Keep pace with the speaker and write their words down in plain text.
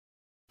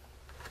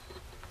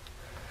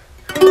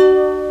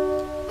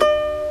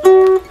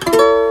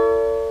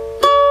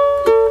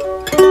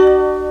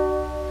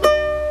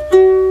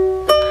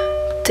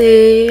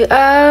The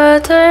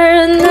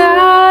other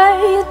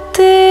night,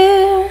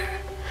 dear,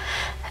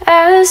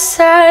 as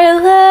I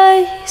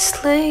lay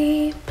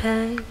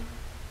sleeping,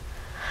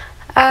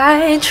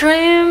 I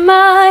dreamed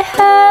I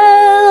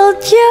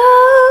held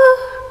you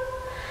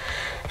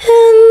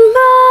in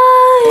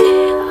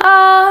my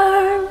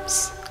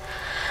arms.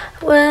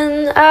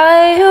 When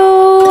I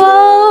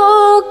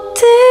awoke,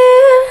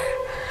 dear,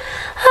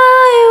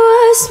 I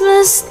was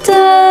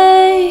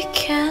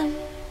mistaken.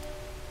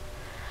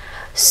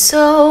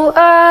 So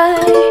I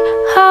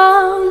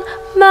hung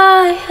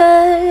my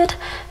head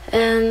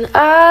and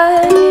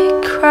I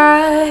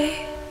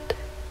cried.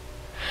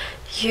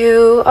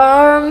 You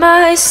are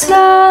my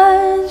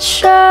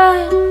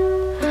sunshine,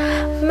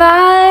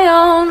 my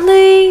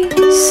only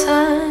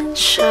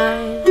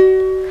sunshine.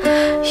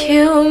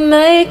 You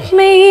make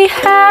me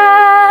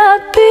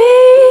happy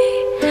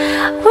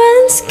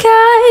when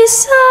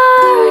skies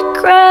are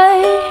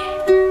gray.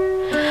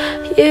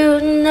 You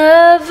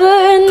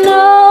never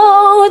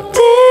know,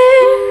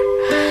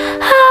 dear,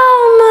 how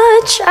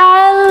much I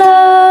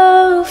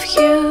love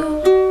you.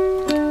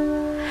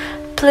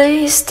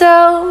 Please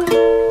don't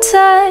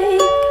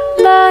take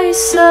my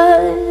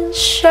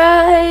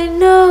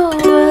sunshine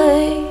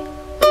away.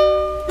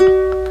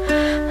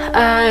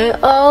 I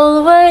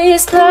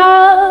always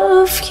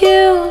love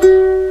you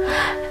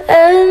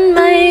and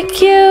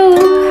make you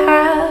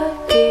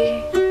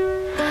happy,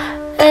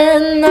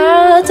 and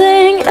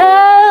nothing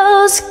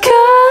else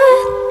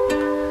could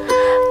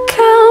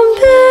come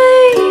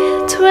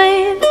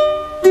between.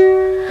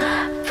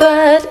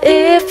 But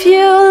if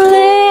you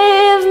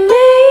leave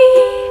me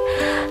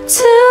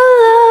to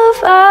love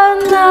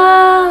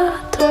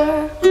another,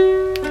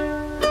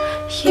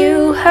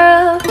 you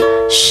have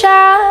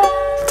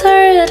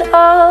shattered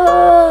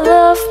all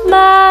of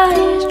my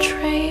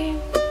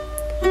dreams.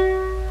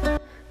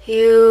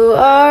 You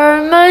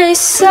are my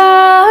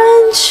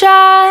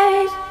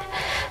sunshine,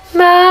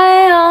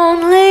 my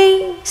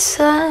only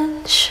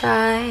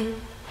sunshine.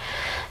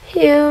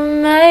 You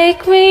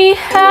make me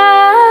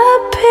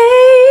happy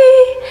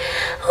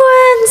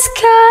when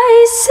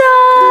skies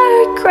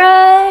are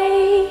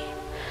gray.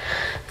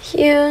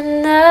 You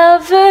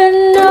never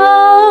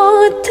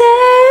know,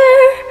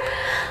 dear,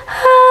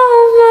 how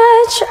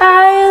much I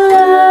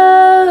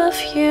love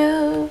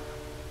you.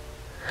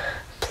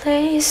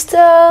 Please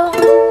don't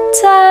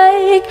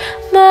take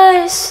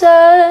my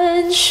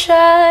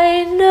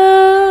sunshine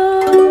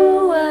away.